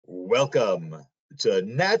Welcome to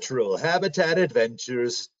Natural Habitat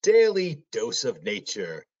Adventures Daily Dose of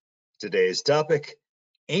Nature. Today's topic,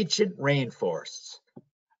 Ancient Rainforests,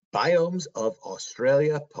 Biomes of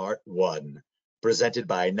Australia Part 1, presented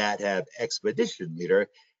by NatHab Expedition Leader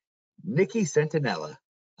Nikki Sentinella.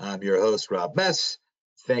 I'm your host, Rob Mess.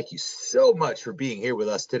 Thank you so much for being here with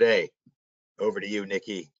us today. Over to you,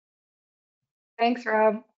 Nikki. Thanks,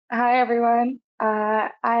 Rob. Hi, everyone.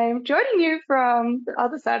 I'm joining you from the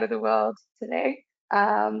other side of the world today.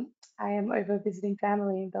 I am over visiting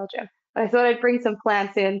family in Belgium, but I thought I'd bring some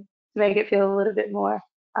plants in to make it feel a little bit more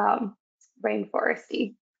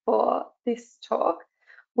rainforesty for this talk.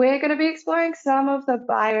 We're going to be exploring some of the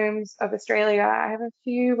biomes of Australia. I have a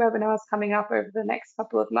few webinars coming up over the next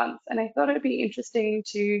couple of months, and I thought it'd be interesting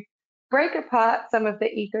to break apart some of the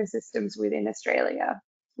ecosystems within Australia.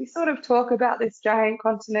 We sort of talk about this giant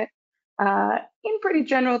continent in pretty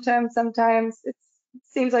general terms sometimes. It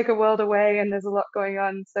seems like a world away and there's a lot going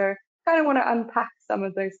on. So I kind of want to unpack some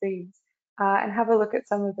of those things and have a look at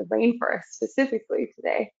some of the rainforests specifically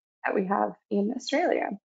today that we have in Australia.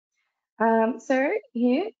 So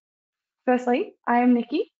here, firstly, I am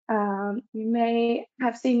Nikki. You may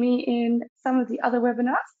have seen me in some of the other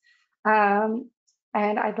webinars.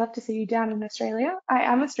 And I'd love to see you down in Australia. I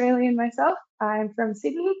am Australian myself. I'm from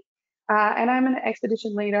Sydney, and I'm an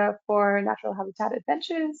expedition leader for Natural Habitat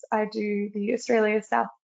Adventures. I do the Australia South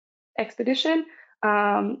expedition,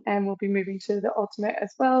 and we'll be moving to the Ultimate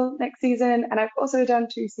as well next season. And I've also done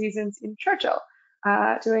 2 seasons in Churchill,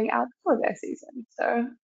 doing our polar bear season. So,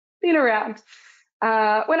 been around.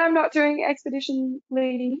 When I'm not doing expedition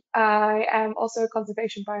leading, I am also a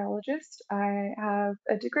conservation biologist. I have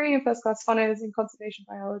a degree in first class honours in conservation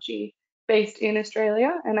biology based in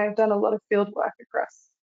Australia, and I've done a lot of field work across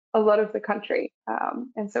a lot of the country.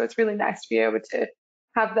 And so it's really nice to be able to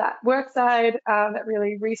have that work side, that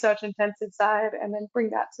really research intensive side, and then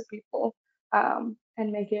bring that to people and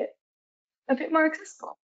make it a bit more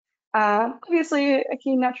accessible. Obviously a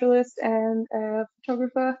keen naturalist and a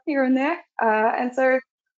photographer here and there. And so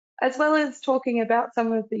as well as talking about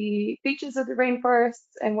some of the features of the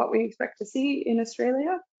rainforests and what we expect to see in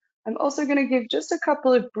Australia, I'm also going to give just a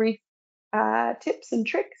couple of brief tips and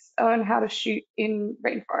tricks on how to shoot in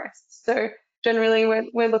rainforests. So generally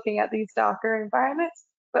we're looking at these darker environments,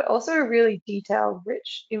 but also a really detailed,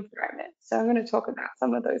 rich environment. So I'm going to talk about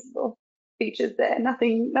some of those little features there.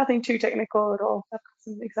 Nothing too technical at all. I've got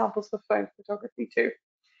some examples for phone photography too.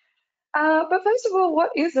 But first of all,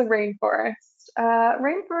 what is a rainforest?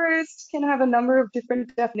 Rainforest can have a number of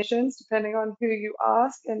different definitions depending on who you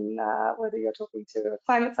ask and whether you're talking to a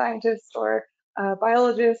climate scientist or a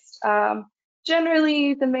biologist.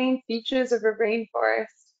 Generally, the main features of a rainforest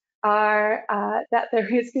are that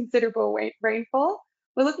there is considerable rainfall.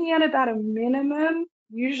 We're looking at about a minimum,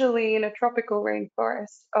 usually in a tropical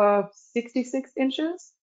rainforest, of 66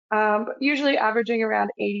 inches, but usually averaging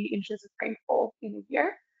around 80 inches of rainfall in a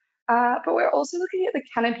year. But we're also looking at the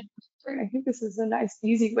canopy pattern. I think this is a nice,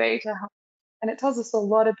 easy way to help, and it tells us a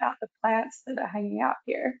lot about the plants that are hanging out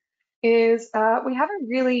here, is we have a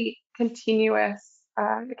really continuous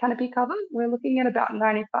canopy cover. We're looking at about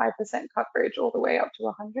 95% coverage all the way up to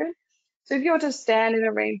 100. So if you were to stand in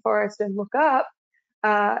a rainforest and look up,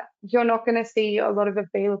 you're not going to see a lot of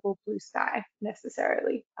available blue sky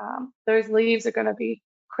necessarily. Those leaves are going to be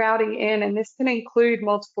crowding in, and this can include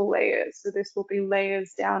multiple layers. So this will be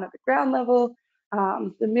layers down at the ground level,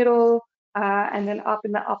 the middle, and then up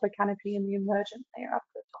in the upper canopy and the emergent layer up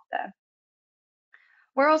at the top there.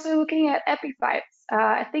 We're also looking at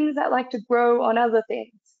epiphytes, things that like to grow on other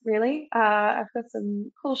things, really. I've got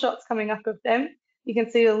some cool shots coming up of them. You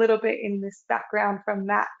can see a little bit in this background from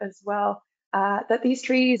Matt as well, that these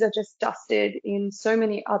trees are just dusted in so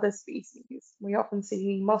many other species. We often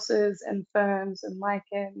see mosses and ferns and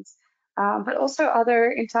lichens, but also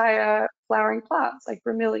other entire flowering plants like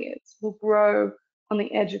bromeliads will grow on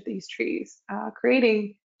the edge of these trees,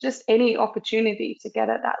 creating just any opportunity to get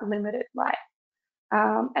at that limited light.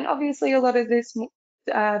 And obviously a lot of this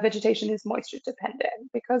vegetation is moisture dependent.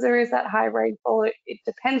 Because there is that high rainfall, it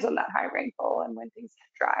depends on that high rainfall, and when things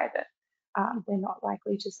get dry, that they're not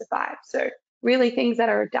likely to survive. So really things that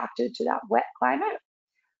are adapted to that wet climate.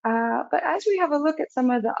 But as we have a look at some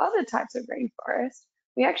of the other types of rainforest,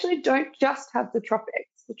 we actually don't just have the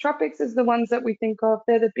tropics. The tropics is the ones that we think of.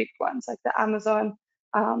 They're the big ones, like the Amazon,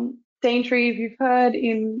 Daintree, you've heard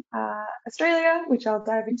in Australia, which I'll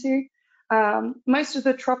dive into. Most of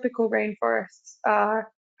the tropical rainforests are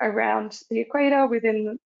around the equator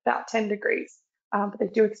within about 10 degrees, but they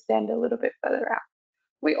do extend a little bit further out.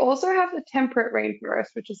 We also have the temperate rainforest,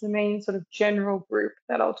 which is the main sort of general group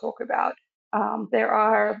that I'll talk about. There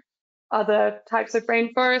are other types of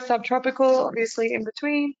rainforest, subtropical, obviously in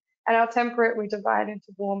between, and our temperate we divide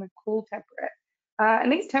into warm and cool temperate.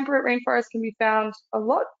 And these temperate rainforests can be found a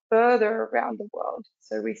lot further around the world.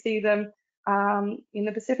 So we see them in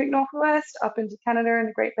the Pacific Northwest, up into Canada and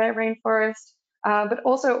the Great Bear Rainforest, but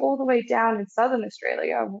also all the way down in southern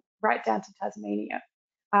Australia, right down to Tasmania,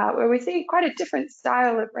 where we see quite a different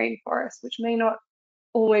style of rainforest, which may not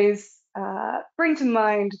always bring to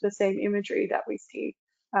mind the same imagery that we see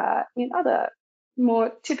in other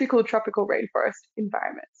more typical tropical rainforest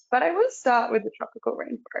environments. But I will start with the tropical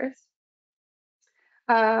rainforest.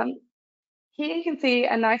 Here you can see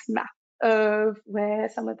a nice map of where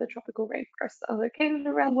some of the tropical rainforests are located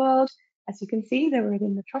around the world. As you can see, they're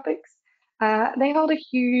within the tropics. They hold a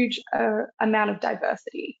huge amount of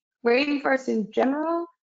diversity. Rainforests in general,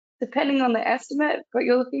 depending on the estimate, but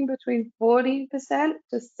you're looking between 40%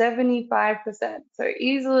 to 75%. So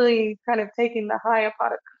easily kind of taking the higher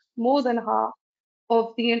part of more than half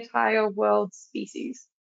of the entire world's species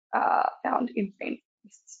found in rainforests.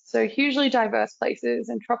 So hugely diverse places,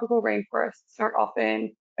 and tropical rainforests are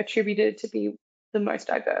often attributed to be the most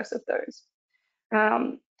diverse of those.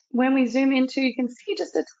 When we zoom into, you can see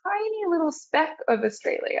just a tiny little speck of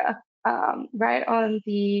Australia right on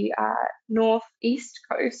the northeast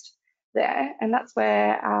coast there, and that's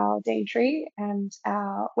where our Daintree and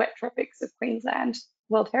our wet tropics of Queensland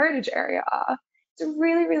World Heritage Area are. It's a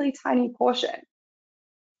really, really tiny portion.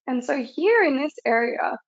 And so here in this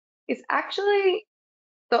area is actually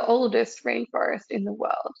the oldest rainforest in the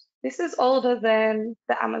world. This is older than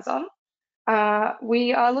the Amazon.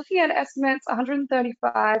 We are looking at estimates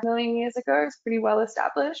 135 million years ago, it's pretty well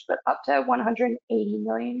established, but up to 180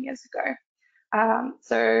 million years ago.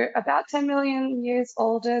 So about 10 million years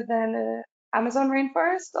older than the Amazon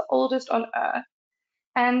rainforest, the oldest on Earth.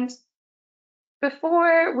 And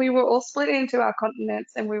before we were all split into our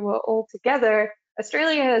continents and we were all together,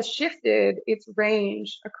 Australia has shifted its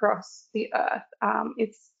range across the Earth.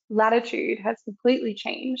 Its latitude has completely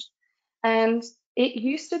changed. And it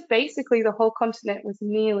used to basically, the whole continent was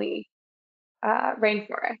nearly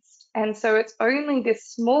rainforest. And so it's only this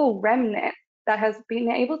small remnant that has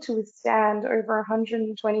been able to withstand over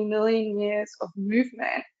 120 million years of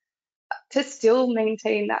movement to still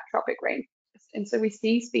maintain that tropic rainforest. And so we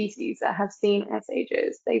see species that have seen ice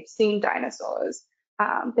ages, they've seen dinosaurs,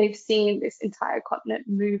 they've seen this entire continent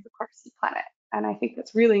move across the planet. And I think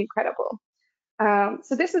that's really incredible.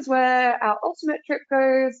 So this is where our ultimate trip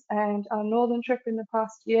goes, and our northern trip in the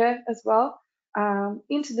past year as well,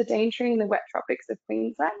 into the Daintree and the wet tropics of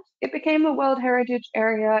Queensland. It became a World Heritage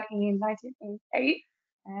Area in 1988,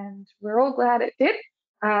 and we're all glad it did.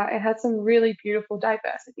 It had some really beautiful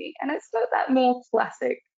diversity, and it's got that more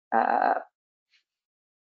classic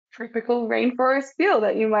tropical rainforest feel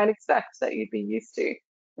that you might expect, that you'd be used to.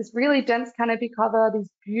 This really dense canopy cover, these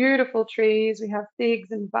beautiful trees. We have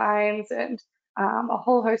figs and vines and a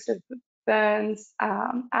whole host of ferns,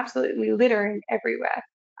 absolutely littering everywhere.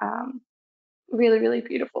 Really, really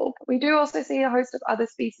beautiful. But we do also see a host of other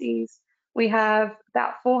species. We have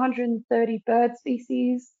about 430 bird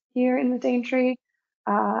species here in the Daintree,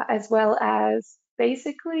 as well as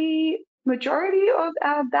basically majority of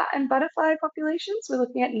our bat and butterfly populations. We're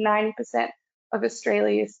looking at 90% of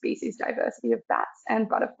Australia's species diversity of bats and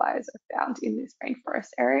butterflies are found in this rainforest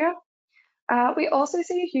area. We also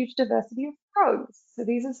see a huge diversity of frogs. So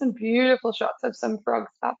these are some beautiful shots of some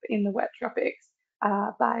frogs up in the wet tropics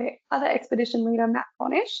by other expedition leader Matt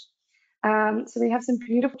Cornish. So we have some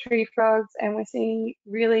beautiful tree frogs, and we're seeing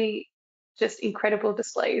really just incredible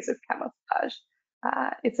displays of camouflage.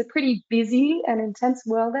 It's a pretty busy and intense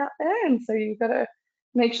world out there, and so you've got to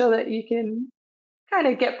make sure that you can kind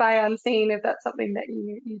of get by unseen if that's something that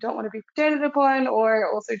you don't want to be predated upon,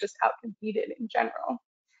 or also just outcompeted in general.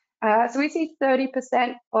 So we see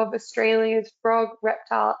 30% of Australia's frog,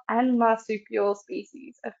 reptile, and marsupial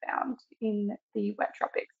species are found in the wet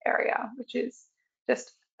tropics area, which is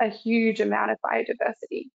just a huge amount of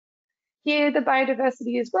biodiversity. Here, the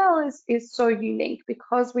biodiversity as well is so unique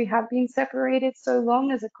because we have been separated so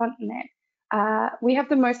long as a continent. We have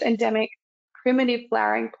the most endemic primitive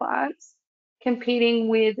flowering plants competing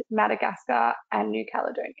with Madagascar and New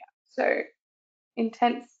Caledonia. So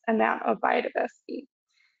intense amount of biodiversity.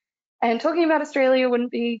 And talking about Australia wouldn't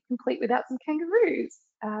be complete without some kangaroos.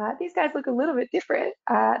 These guys look a little bit different.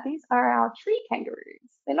 These are our tree kangaroos.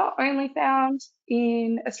 They're not only found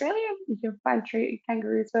in Australia, you can find tree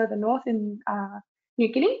kangaroos further north in New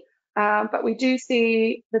Guinea, but we do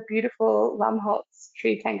see the beautiful Lumholtz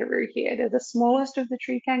tree kangaroo here. They're the smallest of the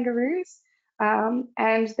tree kangaroos,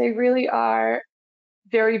 and they really are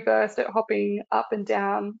very versed at hopping up and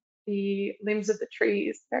down the limbs of the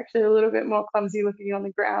trees. They're actually a little bit more clumsy looking on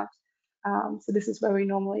the ground. So this is where we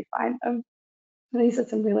normally find them. And these are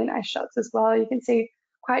some really nice shots as well. You can see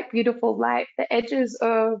quite beautiful light. The edges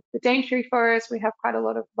of the Daintree Forest, we have quite a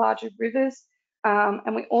lot of larger rivers,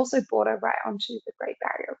 and we also border right onto the Great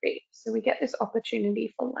Barrier Reef. So we get this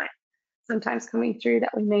opportunity for light sometimes coming through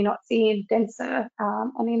that we may not see in denser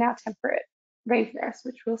and in our temperate rainforests,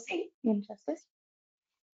 which we'll see in just a second.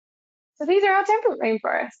 So these are our temperate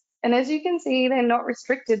rainforests. And as you can see, they're not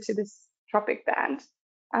restricted to this tropic band.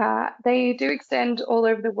 They do extend all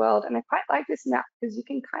over the world. And I quite like this map because you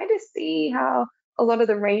can kind of see how a lot of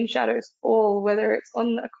the rain shadows fall, whether it's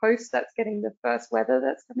on a coast that's getting the first weather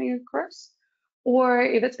that's coming across, or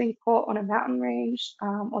if it's being caught on a mountain range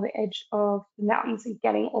or the edge of the mountains and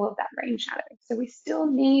getting all of that rain shadow. So we still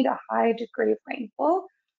need a high degree of rainfall.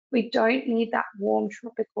 We don't need that warm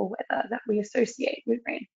tropical weather that we associate with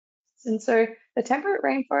rain. And so the temperate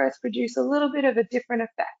rainforests produce a little bit of a different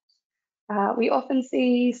effect. We often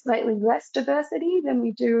see slightly less diversity than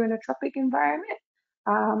we do in a tropic environment.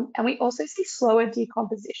 And we also see slower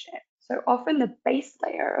decomposition. So often the base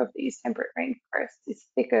layer of these temperate rainforests is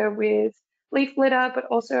thicker with leaf litter, but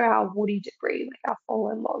also our woody debris, like our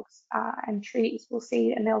fallen logs and trees we'll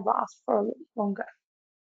see, and they'll last for a little longer.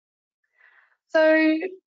 So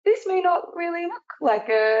this may not really look like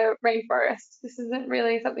a rainforest. This isn't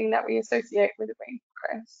really something that we associate with a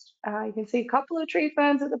rainforest. You can see a couple of tree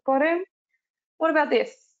ferns at the bottom. What about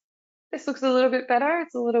this? This looks a little bit better.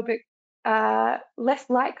 It's a little bit less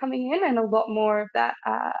light coming in and a lot more of that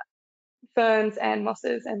ferns and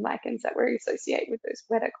mosses and lichens that we associate with those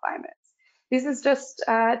wetter climates. This is just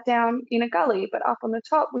down in a gully, but up on the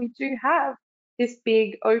top we do have this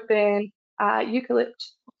big open eucalypt.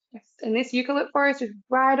 And this eucalypt forest is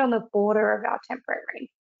right on the border of our temperate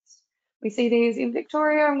rainforest. We see these in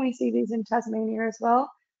Victoria and we see these in Tasmania as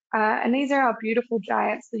well. And these are our beautiful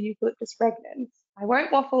giants, the Eucalyptus regnans. I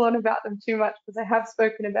won't waffle on about them too much because I have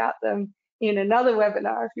spoken about them in another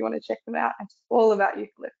webinar if you want to check them out. It's all about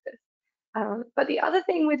eucalyptus. But the other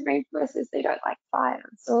thing with rainforests is they don't like fire.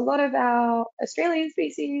 So a lot of our Australian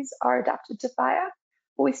species are adapted to fire.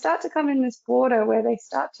 But we start to come in this border where they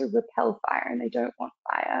start to repel fire and they don't want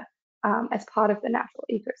fire as part of the natural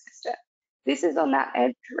ecosystem. This is on that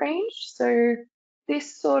edge range. So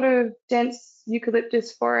this sort of dense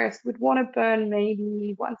eucalyptus forest would want to burn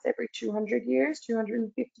maybe once every 200 years,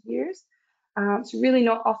 250 years. It's really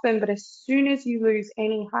not often, but as soon as you lose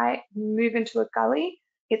any height, you move into a gully,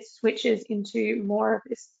 it switches into more of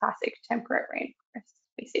this classic temperate rainforest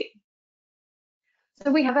we see.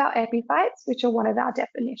 So we have our epiphytes, which are one of our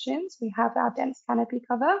definitions. We have our dense canopy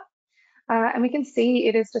cover, and we can see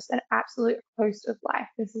it is just an absolute host of life.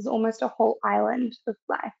 This is almost a whole island of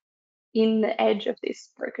life in the edge of this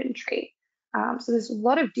broken tree. So there's a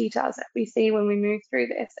lot of details that we see when we move through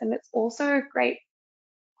this, and it's also a great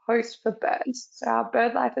host for birds. So our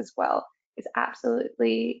bird life as well is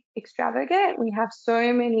absolutely extravagant. We have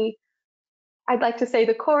so many, I'd like to say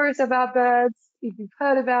the chorus of our birds. If you've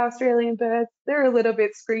heard of our Australian birds, they're a little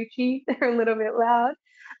bit screechy, they're a little bit loud.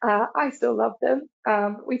 I still love them.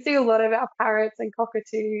 We see a lot of our parrots and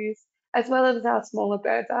cockatoos, as well as our smaller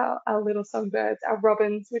birds, our little songbirds, our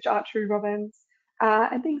robins, which aren't true robins,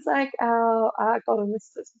 and things like our golden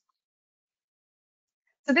listers.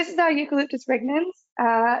 So this is our Eucalyptus regnans.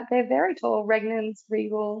 They're very tall, regnans,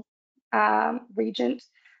 regal, regent,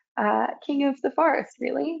 king of the forest,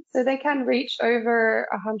 really. So they can reach over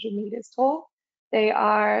 100 meters tall. They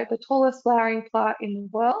are the tallest flowering plant in the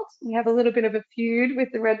world. We have a little bit of a feud with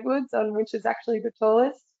the redwoods on which is actually the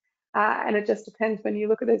tallest. And it just depends when you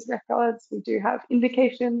look at those records. We do have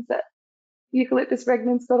indications that Eucalyptus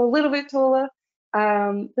regnans got a little bit taller.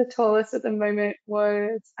 The tallest at the moment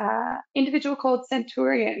was an individual called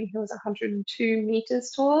Centurion, who was 102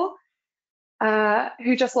 meters tall,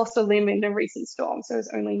 who just lost a limb in a recent storm, so it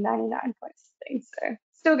was only 99 point something. So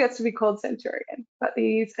still gets to be called Centurion. But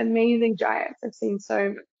these amazing giants have seen so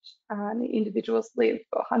much. The individuals live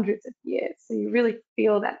for hundreds of years, so you really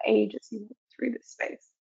feel that age as you walk through this space.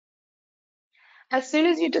 As soon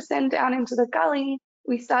as you descend down into the gully,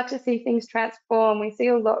 we start to see things transform. We see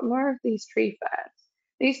a lot more of these tree ferns.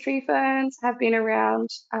 These tree ferns have been around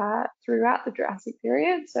throughout the Jurassic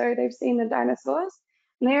period, so they've seen the dinosaurs,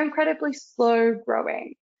 and they're incredibly slow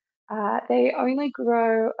growing. They only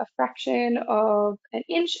grow a fraction of an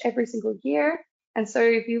inch every single year, and so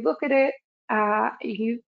if you look at it,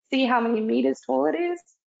 you see how many meters tall it is.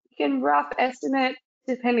 You can rough estimate,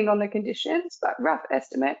 depending on the conditions, but rough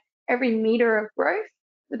estimate every meter of growth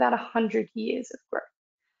is about 100 years of growth.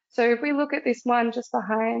 So if we look at this one just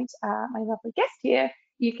behind my lovely guest here,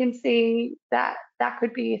 you can see that that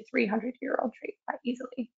could be a 300-year-old tree quite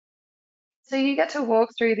easily. So you get to walk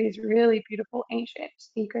through these really beautiful ancient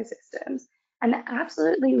ecosystems, and they're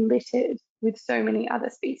absolutely littered with so many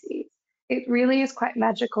other species. It really is quite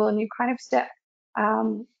magical, and you kind of step,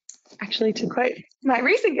 actually to quote my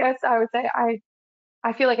recent guest, I would say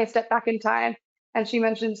I feel like I step back in time, and she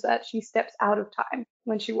mentions that she steps out of time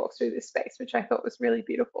when she walks through this space, which I thought was really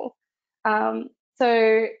beautiful.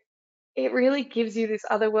 So it really gives you this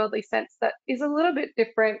otherworldly sense that is a little bit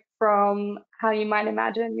different from how you might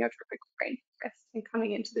imagine your tropical rainforest and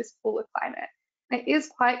coming into this cooler climate. And it is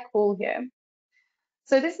quite cool here.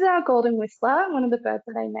 So this is our golden whistler, one of the birds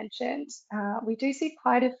that I mentioned. We do see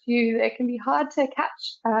quite a few. They can be hard to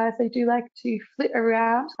catch, as they do like to flit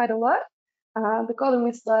around quite a lot. The golden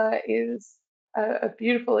whistler is a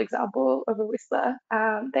beautiful example of a whistler.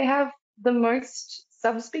 They have the most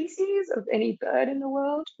subspecies of any bird in the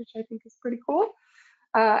world, which I think is pretty cool.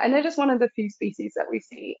 And they're just one of the few species that we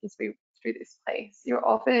see as we walk through this place. You're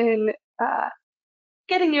often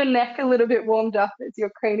getting your neck a little bit warmed up as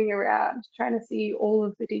you're craning around, trying to see all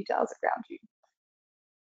of the details around you.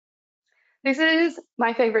 This is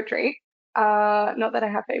my favorite tree. Not that I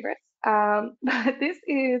have favorites, but this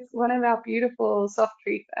is one of our beautiful soft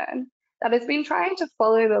tree fern that has been trying to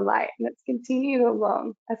follow the light, and it's continued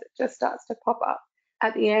along as it just starts to pop up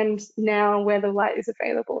at the end now where the light is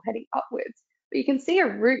available heading upwards. But you can see a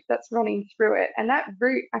root that's running through it, and that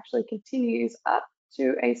root actually continues up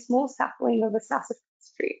to a small sapling of a sassafras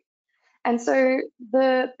tree. And so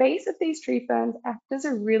the base of these tree ferns act as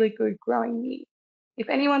a really good growing medium. If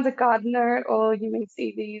anyone's a gardener, or you may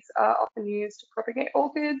see these are often used to propagate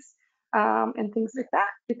orchids and things like that,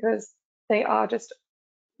 because they are just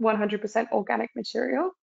 100% organic material.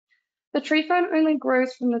 The tree fern only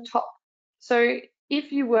grows from the top. So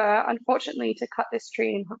if you were, unfortunately, to cut this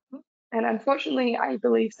tree in half, and unfortunately, I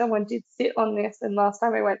believe someone did sit on this, and last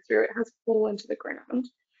time I went through, it has fallen to the ground,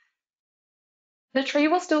 the tree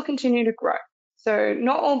will still continue to grow. So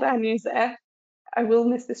not all bad news there. I will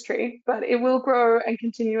miss this tree, but it will grow and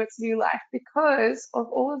continue its new life because of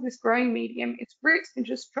all of this growing medium. Its roots can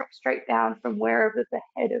just drop straight down from wherever the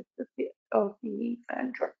head of the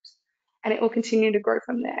fern drops, and it will continue to grow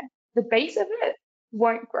from there. The base of it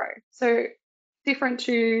won't grow. So different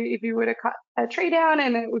to if you were to cut a tree down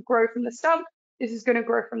and it would grow from the stump, this is going to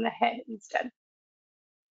grow from the head instead.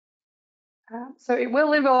 So it will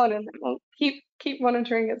live on, and we'll keep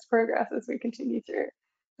monitoring its progress as we continue through.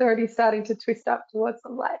 It's already starting to twist up towards the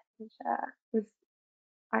light, which is,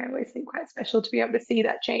 I always think, quite special to be able to see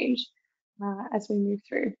that change as we move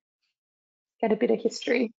through. Get a bit of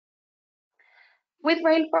history. With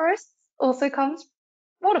rainforests also comes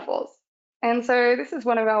waterfalls. And so this is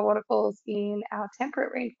one of our waterfalls in our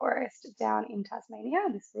temperate rainforest down in Tasmania.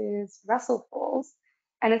 This is Russell Falls,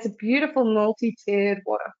 and it's a beautiful multi-tiered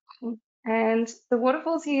waterfall. And the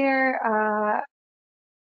waterfalls here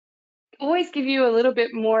always give you a little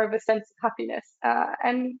bit more of a sense of happiness.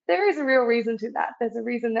 And there is a real reason to that. There's a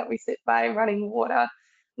reason that we sit by running water,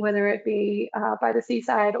 whether it be by the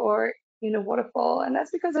seaside or in a waterfall. And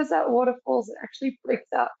that's because as that waterfalls, it actually breaks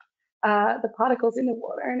up the particles in the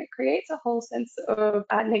water, and it creates a whole sense of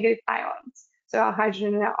negative ions. So our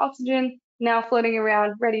hydrogen and our oxygen now floating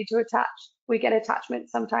around, ready to attach. We get attachment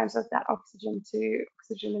sometimes of that oxygen to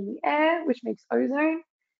oxygen in the air, which makes ozone.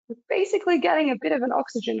 We're basically getting a bit of an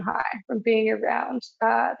oxygen high from being around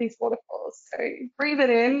these waterfalls. So breathe it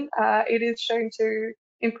in. It is shown to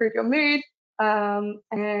improve your mood,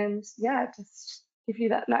 and yeah, just give you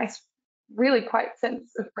that nice, really quite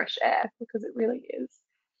sense of fresh air, because it really is.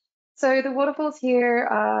 So the waterfalls here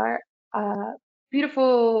are a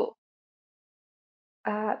beautiful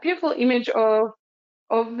image of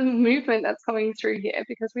the movement that's coming through here,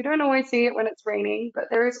 because we don't always see it when it's raining, but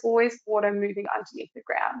there is always water moving underneath the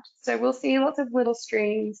ground. So we'll see lots of little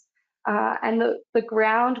streams, and the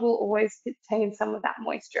ground will always contain some of that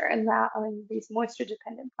moisture, and allowing these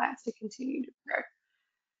moisture-dependent plants to continue to grow.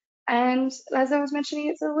 And as I was mentioning,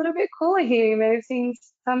 it's a little bit cooler here. You may have seen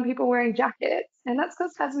some people wearing jackets, and that's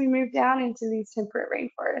because as we move down into these temperate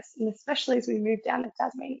rainforests, and especially as we move down to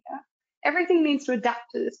Tasmania, everything needs to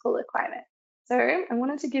adapt to this cooler climate. So I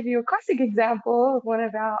wanted to give you a classic example of one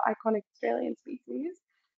of our iconic Australian species.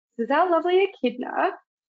 This is our lovely echidna.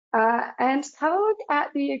 And have a look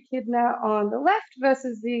at the echidna on the left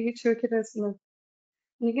versus the two echidnas on the right.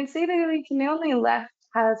 And you can see the echidna on the left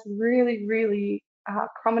has really, really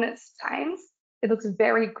prominent spines. It looks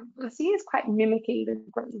very glossy. It's quite mimicking the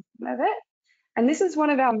green of it. And this is one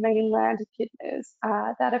of our mainland echidnas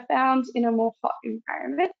that are found in a more hot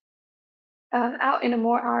environment, out in a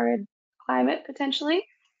more arid climate potentially.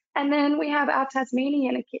 And then we have our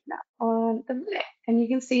Tasmanian echidna on the right. And you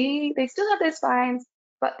can see they still have their spines,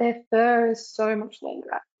 but their fur is so much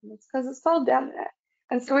longer. And it's because it's cold down there.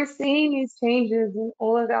 And so we're seeing these changes in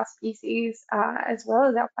all of our species, as well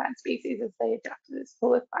as our plant species, as they adapt to this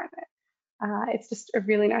cooler climate. It's just a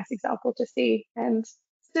really nice example to see, and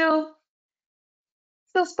still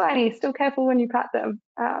spiny, still careful when you pat them.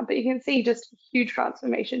 But you can see just huge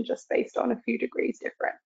transformation just based on a few degrees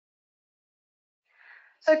different.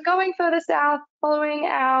 So going further south, following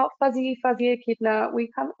our fuzzy echidna,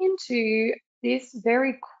 we come into this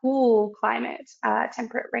very cool climate,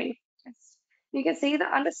 temperate rainforest. You can see the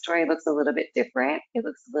understory looks a little bit different. It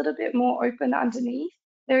looks a little bit more open underneath.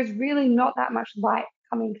 There's really not that much light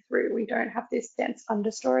coming through. We don't have this dense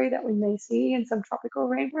understory that we may see in some tropical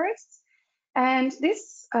rainforests. And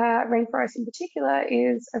this rainforest in particular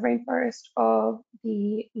is a rainforest of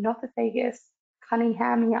the Nothofagus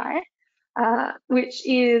cunninghamii, which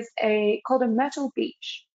is called a myrtle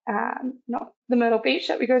beach. Not the Myrtle Beach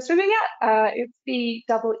that we go swimming at, it's the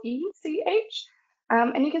EECH.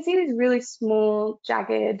 And you can see these really small,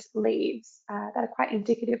 jagged leaves that are quite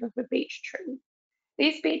indicative of a beech tree.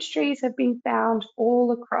 These beech trees have been found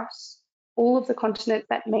all across all of the continents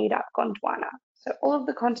that made up Gondwana. So all of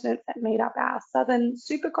the continents that made up our southern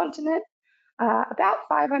supercontinent, about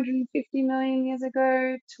 550 million years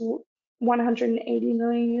ago to 180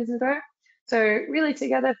 million years ago. So really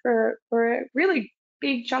together for a really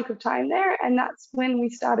big chunk of time there, and that's when we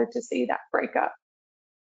started to see that breakup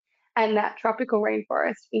and that tropical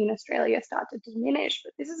rainforest in Australia start to diminish.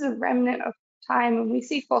 But this is a remnant of time, and we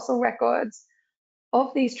see fossil records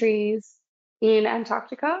of these trees in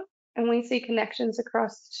Antarctica, and we see connections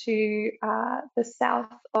across to the south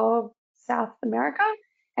of South America.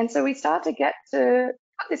 And so we start to get to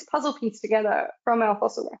put this puzzle piece together from our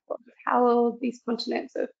fossil record of how all these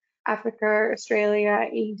continents of Africa, Australia,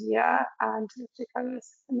 India, and South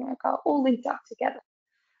America all linked up together.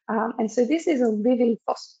 And so this is a living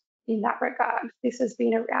fossil in that regard. This has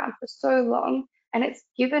been around for so long, and it's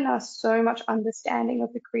given us so much understanding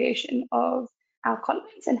of the creation of our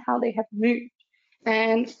continents and how they have moved.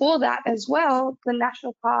 And for that as well, the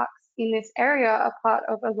national parks in this area are part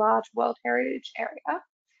of a large World Heritage area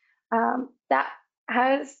that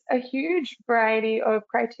has a huge variety of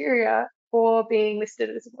criteria for being listed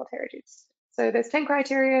as a World Heritage. So there's 10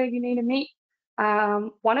 criteria you need to meet,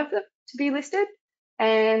 one of them to be listed,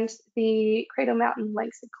 and the Cradle Mountain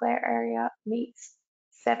Lake St. Clair area meets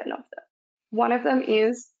 7 of them. One of them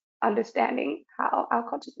is understanding how our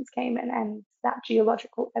continents came and that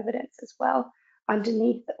geological evidence as well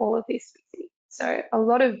underneath all of these species. So a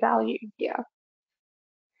lot of value here.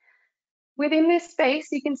 Within this space,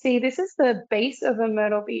 you can see this is the base of a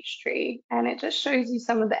myrtle beech tree, and it just shows you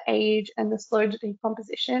some of the age and the slow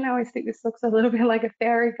decomposition. I always think this looks a little bit like a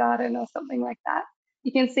fairy garden or something like that.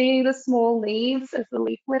 You can see the small leaves as the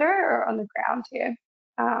leaf litter are on the ground here,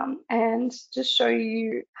 and just show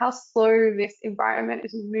you how slow this environment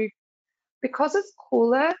is moving. Because it's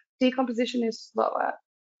cooler, decomposition is slower.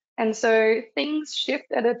 And so things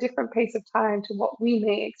shift at a different pace of time to what we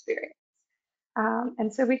may experience.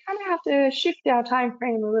 And so we kind of have to shift our time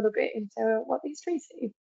frame a little bit into what these trees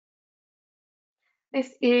see. This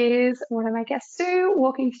is one of my guests, Sue,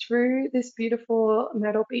 walking through this beautiful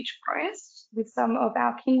myrtle beech forest with some of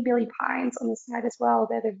our king billy pines on the side as well.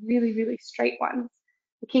 They're the really, really straight ones.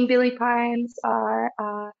 The king billy pines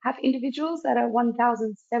have individuals that are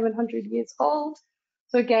 1,700 years old.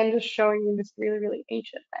 So again, just showing you this really, really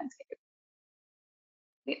ancient landscape.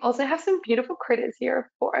 We also have some beautiful critters here, of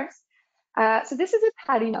course. So this is a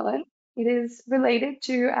pademelon. It is related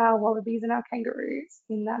to our wallabies and our kangaroos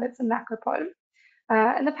in that it's a macropod.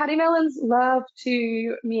 And the pademelons love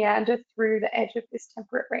to meander through the edge of this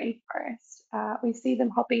temperate rainforest. We see them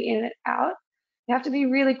hopping in and out. You have to be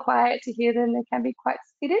really quiet to hear them. They can be quite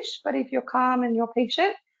skittish, but if you're calm and you're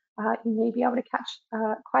patient, you may be able to catch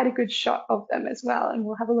quite a good shot of them as well. And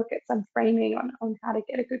we'll have a look at some framing on how to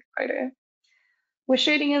get a good photo. We're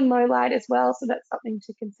shooting in low light as well, so that's something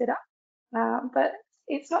to consider. But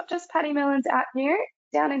it's not just pademelons out here.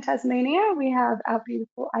 Down in Tasmania, we have our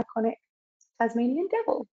beautiful, iconic Tasmanian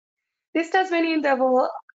devil. This Tasmanian devil,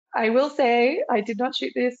 I will say, I did not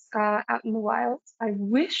shoot this out in the wild. I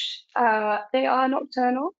wish they are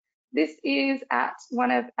nocturnal. This is at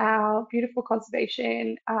one of our beautiful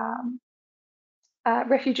conservation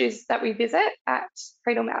refuges that we visit at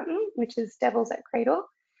Cradle Mountain, which is Devils at Cradle.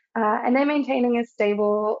 And they're maintaining a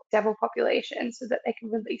stable devil population so that they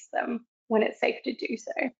can release them when it's safe to do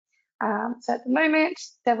so. So at the moment,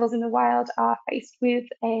 devils in the wild are faced with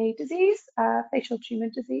a disease, facial tumor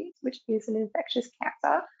disease, which is an infectious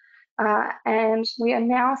cancer. And we are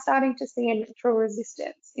now starting to see a natural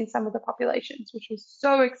resistance in some of the populations, which is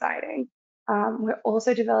so exciting. We're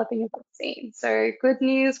also developing a vaccine. So good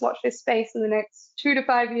news, watch this space in the next 2 to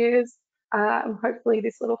 5 years. Hopefully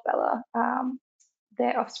this little fella,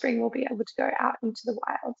 their offspring will be able to go out into the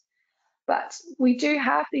wild. But we do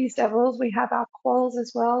have these devils. We have our quolls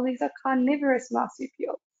as well. These are carnivorous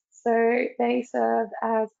marsupials. So they serve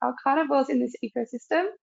as our carnivores in this ecosystem,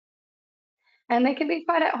 and they can be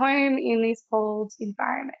quite at home in these cold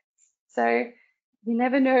environments. So you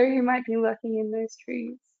never know who might be lurking in those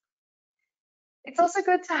trees. It's also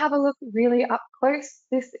good to have a look really up close.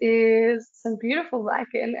 This is some beautiful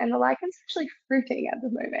lichen, and the lichen's actually fruiting at the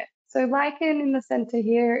moment. So lichen in the center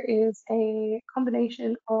here is a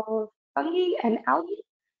combination of fungi and algae.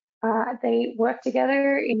 They work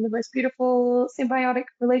together in the most beautiful symbiotic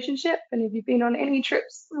relationship. And if you've been on any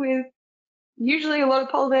trips with usually a lot of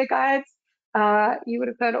polar bear guides, you would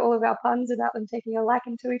have heard all of our puns about them taking a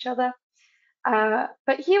liking to each other.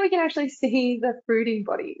 But here we can actually see the fruiting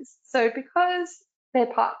bodies. So because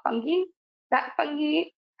they're part fungi, that fungi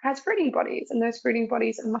has fruiting bodies, and those fruiting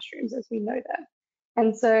bodies are mushrooms as we know them.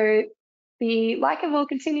 And so the lichen will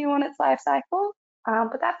continue on its life cycle,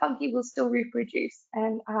 but that fungi will still reproduce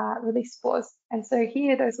and release spores. And so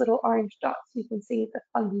here, those little orange dots, you can see the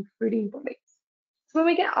fungi fruiting bodies. So when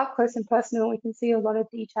we get up close and personal, we can see a lot of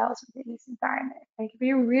details within this environment. And it can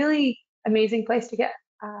be a really amazing place to get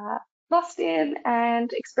lost in and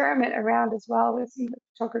experiment around as well with some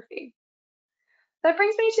photography. That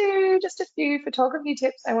brings me to just a few photography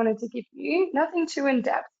tips I wanted to give you. Nothing too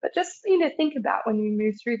in-depth, but just for you to think about when you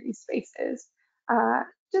move through these spaces.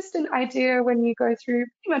 Just an idea when you go through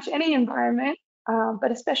pretty much any environment,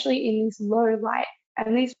 but especially in these low light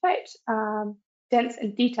and these quite dense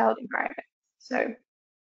and detailed environments. So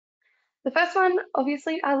the first one,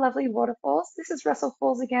 obviously, are lovely waterfalls. This is Russell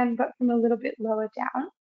Falls again, but from a little bit lower down.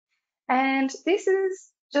 And this is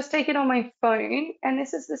just taken on my phone, and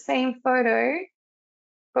this is the same photo,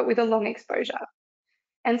 but with a long exposure.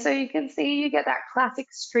 And so you can see you get that classic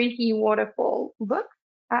streaky waterfall look.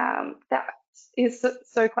 That is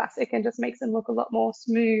so classic and just makes them look a lot more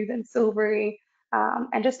smooth and silvery,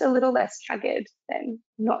 and just a little less jagged than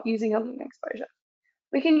not using a long exposure.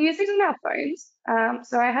 We can use these on our phones.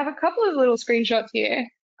 So I have a couple of little screenshots here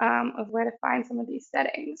of where to find some of these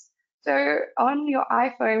settings. So on your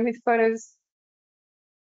iPhone with photos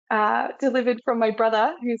delivered from my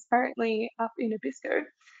brother, who's currently up in Abisko.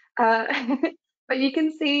 But you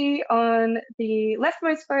can see on the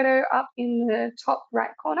leftmost photo up in the top right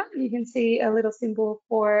corner, you can see a little symbol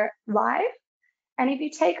for live. And if you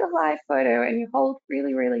take a live photo and you hold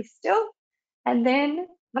really, really still, and then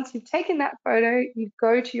once you've taken that photo, you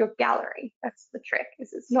go to your gallery. That's the trick,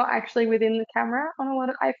 is it's not actually within the camera on a lot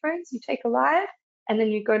of iPhones. You take a live and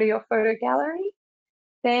then you go to your photo gallery.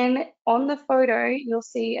 Then on the photo, you'll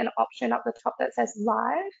see an option up the top that says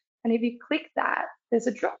live. And if you click that, there's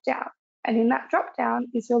a drop down. And in that drop down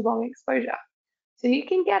is your long exposure. So you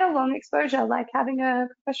can get a long exposure like having a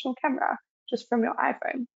professional camera just from your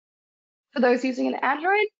iPhone. For those using an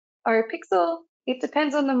Android or a Pixel, it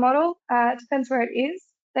depends on the model. It depends where it is.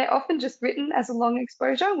 They're often just written as a long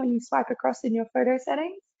exposure when you swipe across in your photo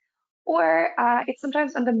settings. Or it's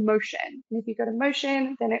sometimes under motion. And if you go to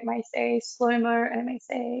motion, then it may say slow-mo and it may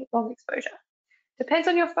say long exposure. Depends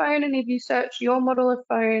on your phone, and if you search your model of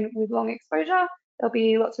phone with long exposure, there'll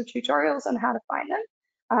be lots of tutorials on how to find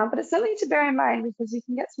them. But it's something to bear in mind because you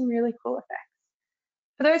can get some really cool effects.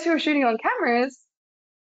 For those who are shooting on cameras,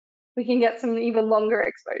 we can get some even longer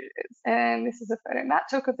exposures. And this is a photo Matt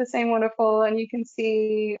took of the same waterfall, and you can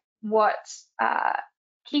see what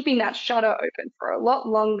keeping that shutter open for a lot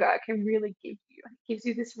longer can really give you. It gives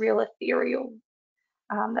you this real ethereal,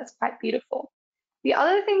 that's quite beautiful. The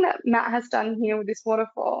other thing that Matt has done here with this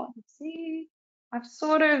waterfall, you see, I've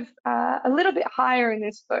sort of a little bit higher in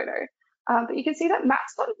this photo, but you can see that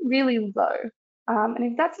Matt's got really low. And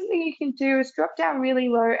if that's something you can do is drop down really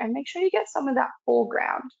low and make sure you get some of that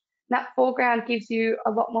foreground. And that foreground gives you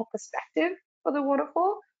a lot more perspective for the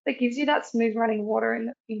waterfall. That gives you that smooth running water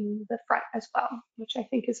in the front as well, which I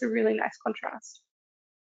think is a really nice contrast.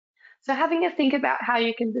 So having a think about how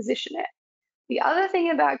you can position it. The other thing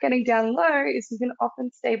about getting down low is you can often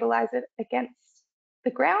stabilize it against the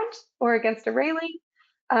ground or against a railing.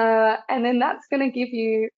 And then that's going to give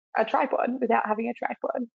you a tripod without having a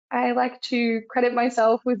tripod. I like to credit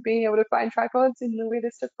myself with being able to find tripods in the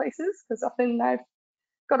weirdest of places because often I've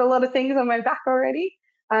got a lot of things on my back already.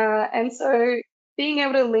 And so being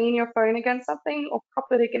able to lean your phone against something or prop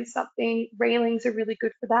it against something, railings are really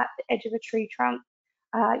good for that, the edge of a tree trunk.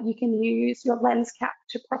 You can use your lens cap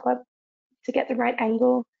to prop up to get the right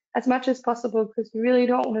angle. as much as possible because you really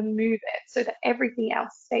don't want to move it so that everything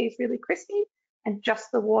else stays really crispy and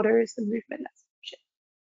just the water is the movement that's shifting.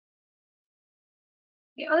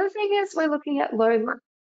 The other thing is we're looking at low light.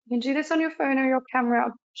 You can do this on your phone or your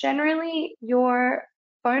camera. Generally, your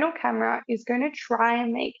phone or camera is going to try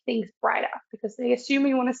and make things brighter because they assume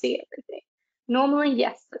you want to see everything. Normally,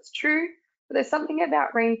 yes, that's true, but there's something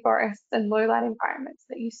about rainforests and low light environments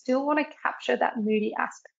that you still want to capture that moody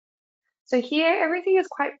aspect. So here, everything is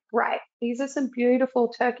quite bright. These are some beautiful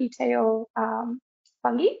turkey tail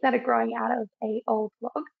fungi that are growing out of an old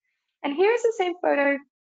log. And here's the same photo,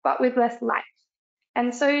 but with less light.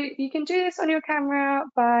 And so you can do this on your camera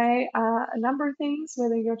by a number of things,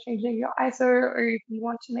 whether you're changing your ISO or if you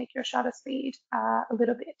want to make your shutter speed a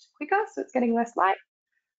little bit quicker, so it's getting less light,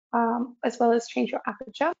 as well as change your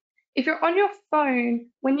aperture. If you're on your phone,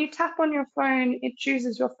 when you tap on your phone, it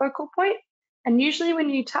chooses your focal point. And usually when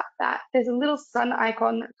you tap that, there's a little sun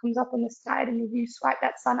icon that comes up on the side. And if you swipe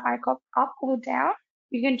that sun icon up or down,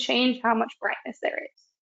 you can change how much brightness there is.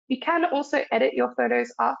 You can also edit your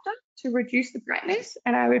photos after to reduce the brightness,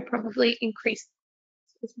 and I would probably increase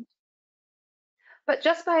it. But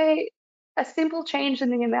just by a simple change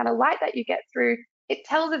in the amount of light that you get through, it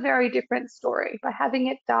tells a very different story. By having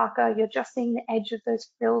it darker, you're just seeing the edge of those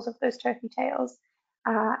frills of those turkey tails,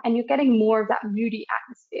 and you're getting more of that moody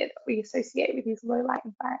atmosphere that we associate with these low light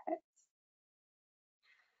environments.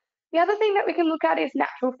 The other thing that we can look at is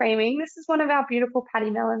natural framing. This is one of our beautiful paddy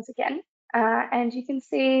melons again. And you can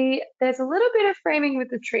see there's a little bit of framing with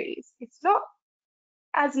the trees. It's not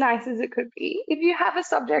as nice as it could be. If you have a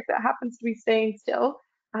subject that happens to be staying still,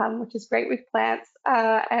 which is great with plants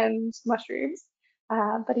and mushrooms,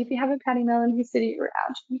 but if you have a paddy melon who's sitting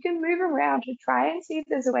around, you can move around to try and see if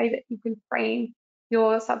there's a way that you can frame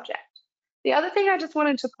your subject. The other thing I just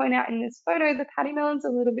wanted to point out in this photo, the paddy melon's a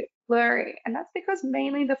little bit blurry, and that's because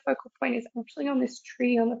mainly the focal point is actually on this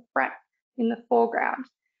tree on the front in the foreground.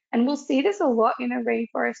 And we'll see this a lot in a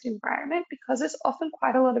rainforest environment because there's often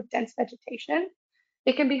quite a lot of dense vegetation.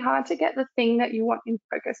 It can be hard to get the thing that you want in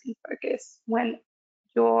focus when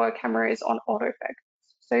your camera is on autofocus.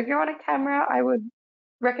 So if you're on a camera, I would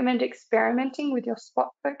recommend experimenting with your spot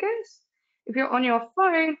focus. If you're on your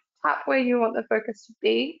phone, tap where you want the focus to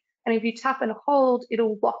be. And if you tap and hold,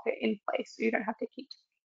 it'll lock it in place so you don't have to keep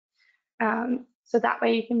tapping. So that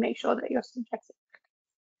way you can make sure that your subject's in focus.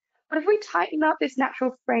 But if we tighten up this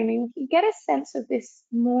natural framing, we can get a sense of this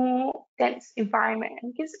more dense environment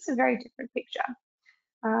and it gives us a very different picture.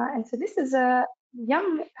 And so this is a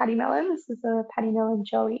young paddy melon. This is a paddy melon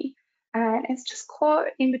joey. And it's just caught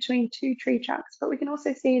in between two tree trunks. But we can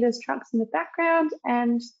also see there's trunks in the background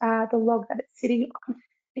and the log that it's sitting on.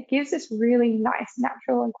 It gives this really nice,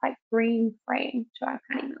 natural and quite green frame to our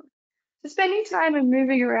paddy melon. So spending time and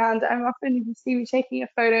moving around, I'm often, you can see me taking a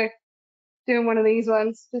photo, doing one of these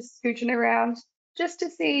ones, just scooching around, just to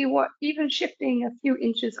see what even shifting a few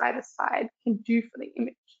inches either side can do for the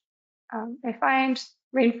image. I find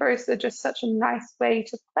rainforests are just such a nice way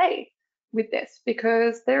to play with this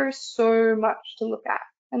because there is so much to look at.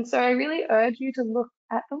 And so I really urge you to look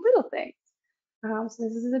at the little things. So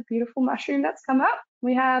this is a beautiful mushroom that's come up.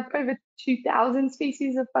 We have over 2,000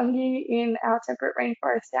 species of fungi in our temperate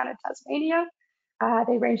rainforest down in Tasmania.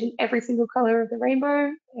 They range in every single color of the rainbow.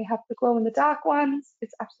 They have the glow in the dark ones.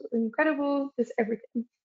 It's absolutely incredible. There's everything.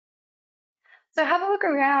 So have a look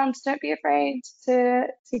around. Don't be afraid to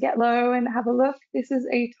get low and have a look. This is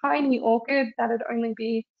a tiny orchid that'd only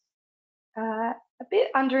be a bit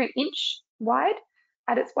under an inch wide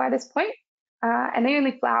at its widest point. And they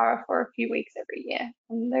only flower for a few weeks every year.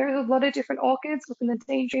 And there are a lot of different orchids. Within the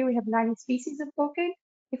Daintree, we have 90 species of orchid.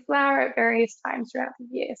 They flower at various times throughout the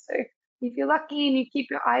year. So if you're lucky and you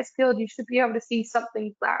keep your eyes peeled, you should be able to see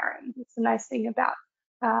something flowering. It's a nice thing about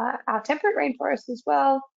our temperate rainforest as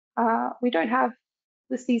well. We don't have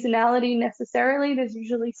the seasonality necessarily. There's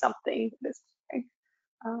usually something that is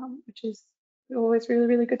flowering, which is always really,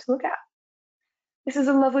 really good to look at. This is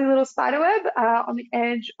a lovely little spiderweb on the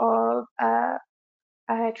edge of a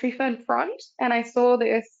tree fern frond, and I saw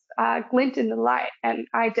this glint in the light, and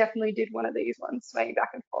I definitely did one of these ones, swaying back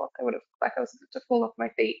and forth. I would have looked like I was about to fall off my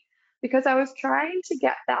feet because I was trying to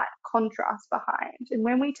get that contrast behind. And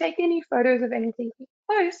when we take any photos of anything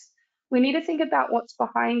close, we need to think about what's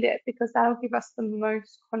behind it because that'll give us the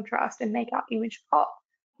most contrast and make our image pop.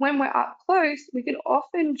 When we're up close, we can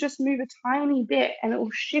often just move a tiny bit and it will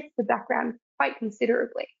shift the background quite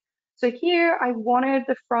considerably. So here I wanted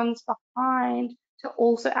the fronds behind to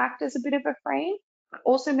also act as a bit of a frame, but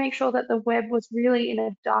also make sure that the web was really in a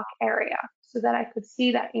dark area so that I could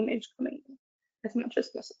see that image coming in as much as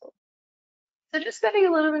possible. So just spending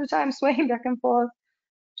a little bit of time swaying back and forth,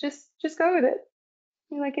 just go with it.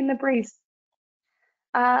 You're like in the breeze.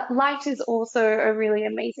 Light is also a really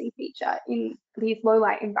amazing feature in these low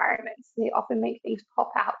light environments. They often make things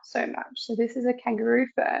pop out so much. So this is a kangaroo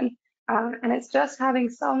fern, and it's just having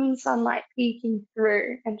some sunlight peeking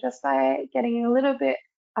through. And just by getting a little bit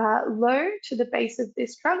low to the base of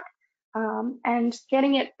this trunk and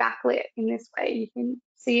getting it backlit in this way, you can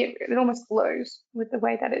see it almost glows with the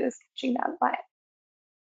way that it is catching that light.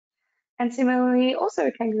 And similarly, also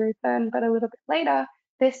a kangaroo fern, but a little bit later,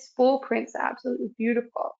 their spore prints are absolutely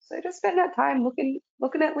beautiful. So just spend that time looking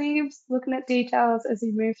at leaves, looking at details as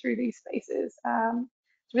you move through these spaces. It's a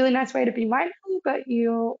really nice way to be mindful, but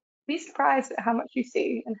you'll be surprised at how much you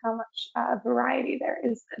see and how much variety there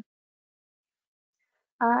is.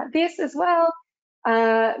 This as well,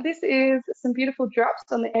 this is some beautiful drops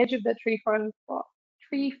on the edge of the tree fern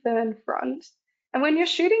front. And when you're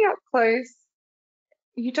shooting up close,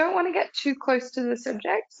 you don't want to get too close to the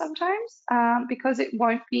subject sometimes because it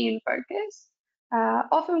won't be in focus.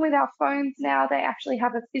 Often with our phones now, they actually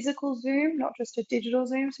have a physical zoom, not just a digital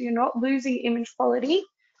zoom, so you're not losing image quality.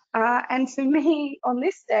 And for me, on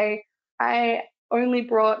this day, I only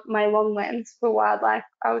brought my long lens for wildlife.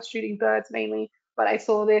 I was shooting birds mainly, but I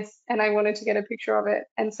saw this and I wanted to get a picture of it.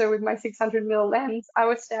 And so with my 600mm lens, I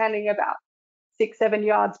was standing about 6-7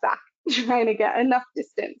 yards back trying to get enough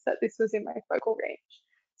distance that this was in my focal range.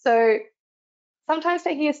 So sometimes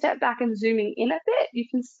taking a step back and zooming in a bit, you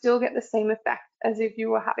can still get the same effect as if you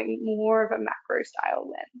were having more of a macro style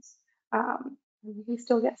lens. You can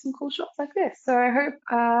still get some cool shots like this. So I hope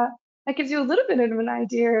that gives you a little bit of an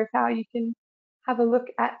idea of how you can have a look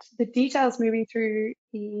at the details moving through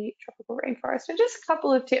the tropical rainforest, and just a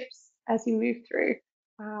couple of tips as you move through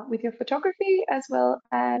with your photography as well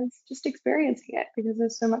as just experiencing it, because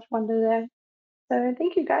there's so much wonder there. So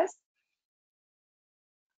thank you, guys.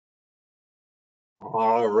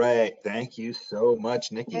 All right. Thank you so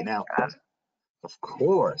much, Nikki. Now, of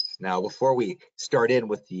course. Now, before we start in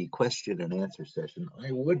with the question and answer session,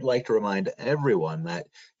 I would like to remind everyone that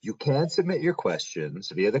you can submit your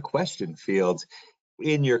questions via the question fields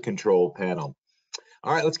in your control panel.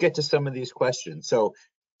 All right, let's get to some of these questions. So,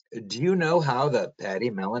 do you know how the patty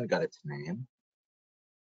melon got its name?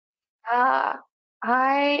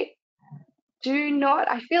 I do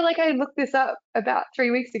not. I feel like I looked this up about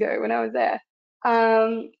 3 weeks ago when I was there.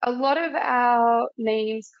 A lot of our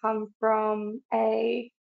names come from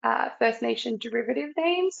a First Nation derivative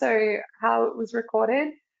name, so how it was recorded.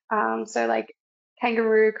 So like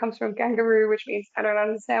kangaroo comes from kangaroo, which means I don't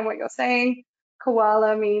understand what you're saying.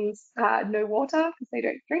 Koala means no water because they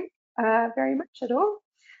don't drink very much at all.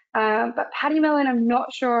 But patty melon, I'm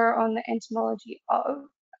not sure on the etymology of.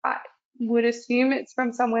 I would assume it's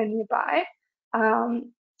from somewhere nearby.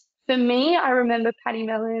 Um, for me, I remember patty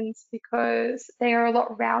melons because they are a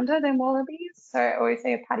lot rounder than wallabies. So I always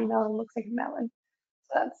say a patty melon looks like a melon.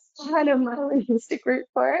 So that's kind of my linguistic root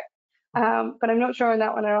for it. But I'm not sure on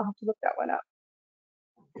that one. I'll have to look that one up.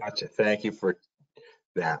 Gotcha. Thank you for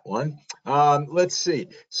that one. Let's see.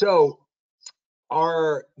 So,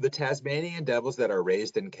 are the Tasmanian devils that are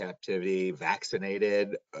raised in captivity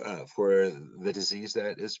vaccinated for the disease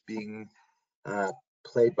that is being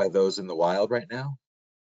played by those in the wild right now?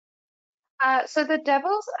 So the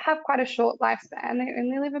devils have quite a short lifespan. They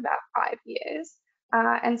only live about 5 years.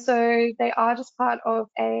 And so they are just part of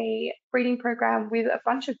a breeding program with a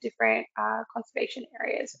bunch of different conservation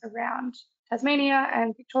areas around Tasmania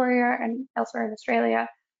and Victoria and elsewhere in Australia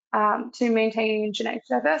to maintain genetic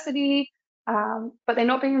diversity, but they're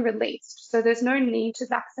not being released. So there's no need to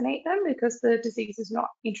vaccinate them because the disease is not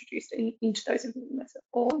introduced into those environments at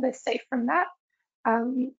all. They're safe from that.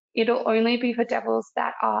 It'll only be for devils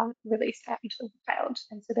that are released out into the wild.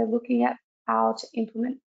 And so they're looking at how to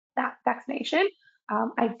implement that vaccination.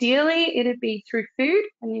 Ideally, it'd be through food,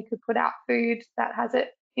 and you could put out food that has it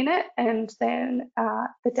in it, and then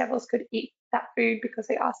the devils could eat that food because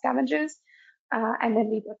they are scavengers, and then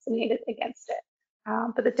be vaccinated against it.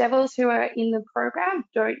 But the devils who are in the program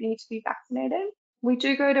don't need to be vaccinated. We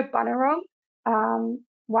do go to Bunurong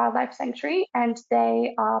Wildlife Sanctuary, and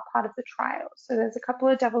they are part of the trial. So there's a couple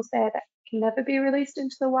of devils there that can never be released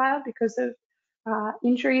into the wild because of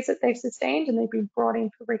injuries that they've sustained, and they've been brought in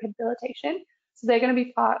for rehabilitation. So they're going to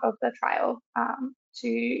be part of the trial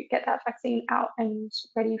to get that vaccine out and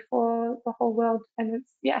ready for the whole world. And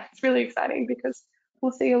it's really exciting because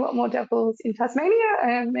we'll see a lot more devils in Tasmania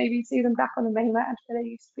and maybe see them back on the mainland where they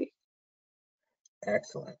used to be.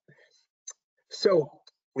 Excellent. So,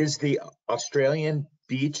 is the Australian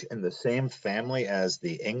beach in the same family as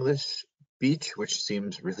the English beach, which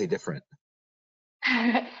seems really different?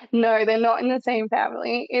 No, they're not in the same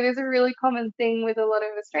family. It is a really common thing with a lot of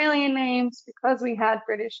Australian names because we had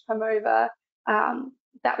British come over,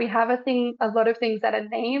 that we have a lot of things that are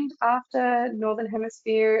named after Northern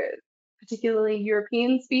Hemisphere, particularly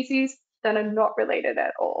European species that are not related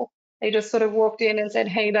at all. They just sort of walked in and said,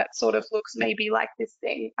 hey, that sort of looks maybe like this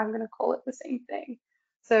thing. I'm going to call it the same thing.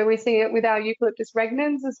 So we see it with our eucalyptus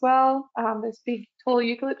regnans as well. Those big, tall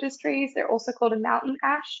eucalyptus trees, they're also called a mountain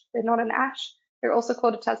ash. They're not an ash. They're also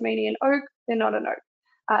called a Tasmanian oak. They're not an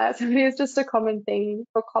oak. So it is just a common thing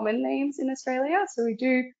for common names in Australia. So we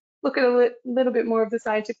do look at a little bit more of the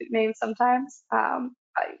scientific names sometimes,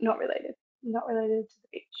 but not related to the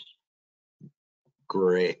beach.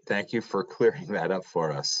 Great. Thank you for clearing that up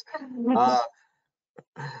for us.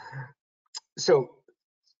 So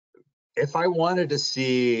if I wanted to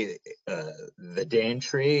see the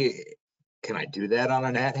Daintree, can I do that on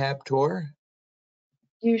a NatHab tour?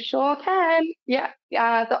 You sure can. Yeah.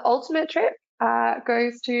 The ultimate trip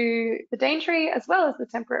goes to the Daintree as well as the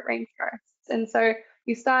temperate rainforests. And so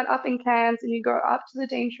you start up in Cairns and you go up to the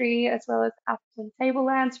Daintree as well as Atherton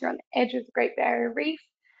Tablelands. You're on the edge of the Great Barrier Reef.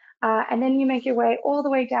 And then you make your way all the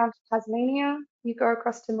way down to Tasmania. You go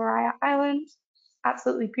across to Maria Island,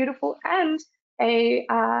 absolutely beautiful, and a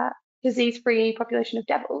disease-free population of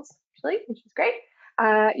devils, actually, which is great.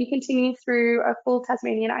 You continue through a full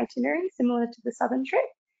Tasmanian itinerary similar to the southern trip,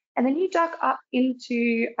 and then you duck up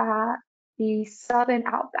into the southern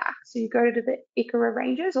outback. So you go to the Ikara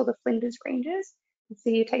Ranges or the Flinders Ranges and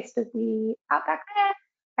see a taste of the outback there,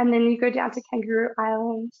 and then you go down to Kangaroo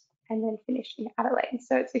Island and then finish in Adelaide.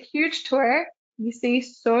 So it's a huge tour. You see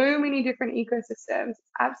so many different ecosystems. It's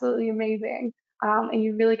absolutely amazing. And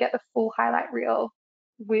you really get the full highlight reel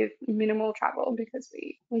with minimal travel because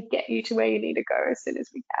we get you to where you need to go as soon as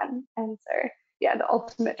we can. And so, yeah, the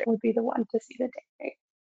ultimate would be the one to see the Daintree.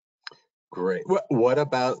 Great. What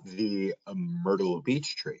about the Myrtle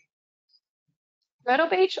Beach tree? Myrtle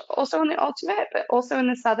Beach, also in the ultimate, but also in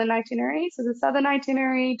the southern itinerary. So the southern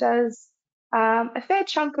itinerary does a fair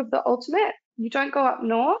chunk of the ultimate. You don't go up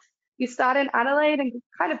north. You start in Adelaide and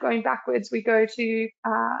kind of going backwards, we go to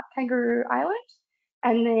Kangaroo Island.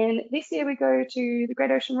 And then this year we go to the Great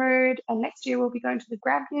Ocean Road, and next year we'll be going to the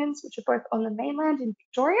Grampians, which are both on the mainland in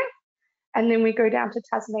Victoria. And then we go down to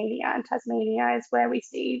Tasmania, and Tasmania is where we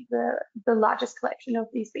see the largest collection of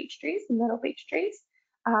these beech trees, the myrtle beech trees,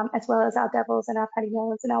 as well as our devils and our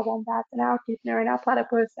paddingales and our wombats and our echidna and our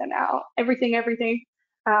platypus and our everything.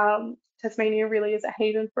 Tasmania really is a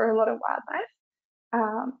haven for a lot of wildlife.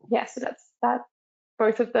 Yeah, so that.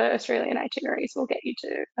 Both of the Australian itineraries will get you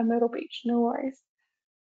to a Myrtle Beach, no worries.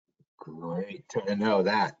 Great to know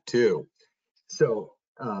that too. So,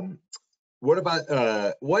 what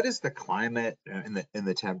about what is the climate and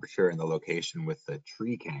the temperature and the location with the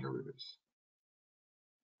tree kangaroos?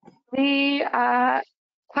 The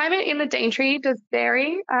climate in the Daintree does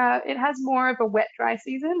vary. It has more of a wet, dry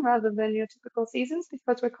season rather than your typical seasons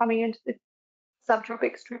because we're coming into the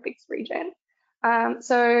subtropics, tropics region.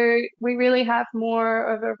 So we really have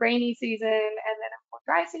more of a rainy season and then a more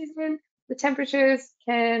dry season. The temperatures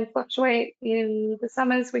can fluctuate. In the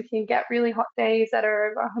summers, we can get really hot days that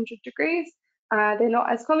are over 100 degrees. They're not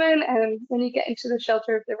as common, and when you get into the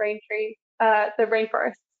shelter of the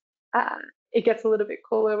rainforest, it gets a little bit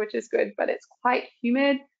cooler, which is good, but it's quite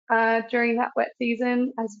humid during that wet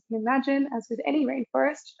season, as you can imagine, as with any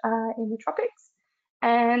rainforest in the tropics.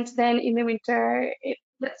 And then in the winter, it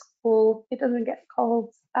gets cool. It doesn't get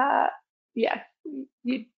cold. Yeah,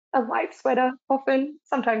 a light sweater often.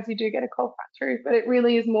 Sometimes you do get a cold front through, but it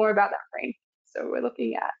really is more about that rain. So we're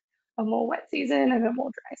looking at a more wet season and a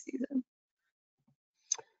more dry season.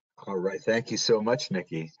 All right, thank you so much,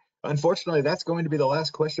 Nikki. Unfortunately, that's going to be the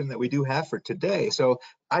last question that we do have for today. So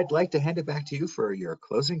I'd like to hand it back to you for your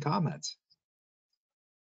closing comments.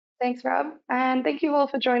 Thanks, Rob. And thank you all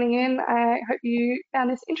for joining in. I hope you found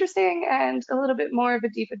this interesting and a little bit more of a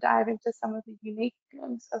deeper dive into some of the unique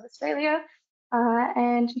biomes of Australia.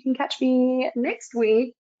 And you can catch me next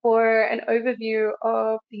week for an overview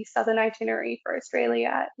of the southern itinerary for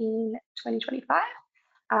Australia in 2025.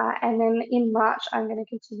 And then in March, I'm going to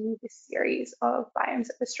continue this series of biomes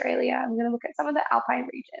of Australia. I'm going to look at some of the alpine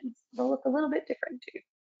regions. They'll look a little bit different too.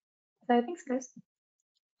 So thanks, guys.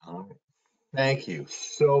 Thank you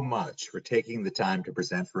so much for taking the time to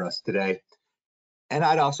present for us today. And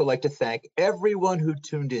I'd also like to thank everyone who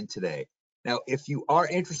tuned in today. Now, if you are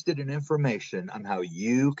interested in information on how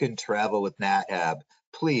you can travel with NatHab,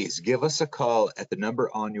 please give us a call at the number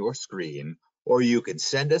on your screen, or you can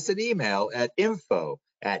send us an email at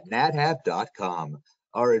info@nathab.com.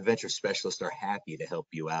 Our adventure specialists are happy to help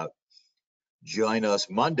you out. Join us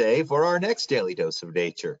Monday for our next Daily Dose of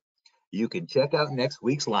Nature. You can check out next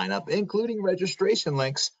week's lineup, including registration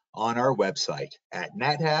links, on our website at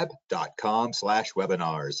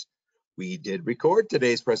nathab.com/webinars. We did record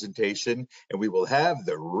today's presentation, and we will have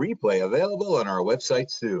the replay available on our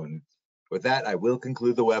website soon. With that, I will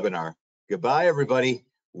conclude the webinar. Goodbye, everybody.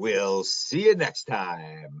 We'll see you next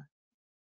time.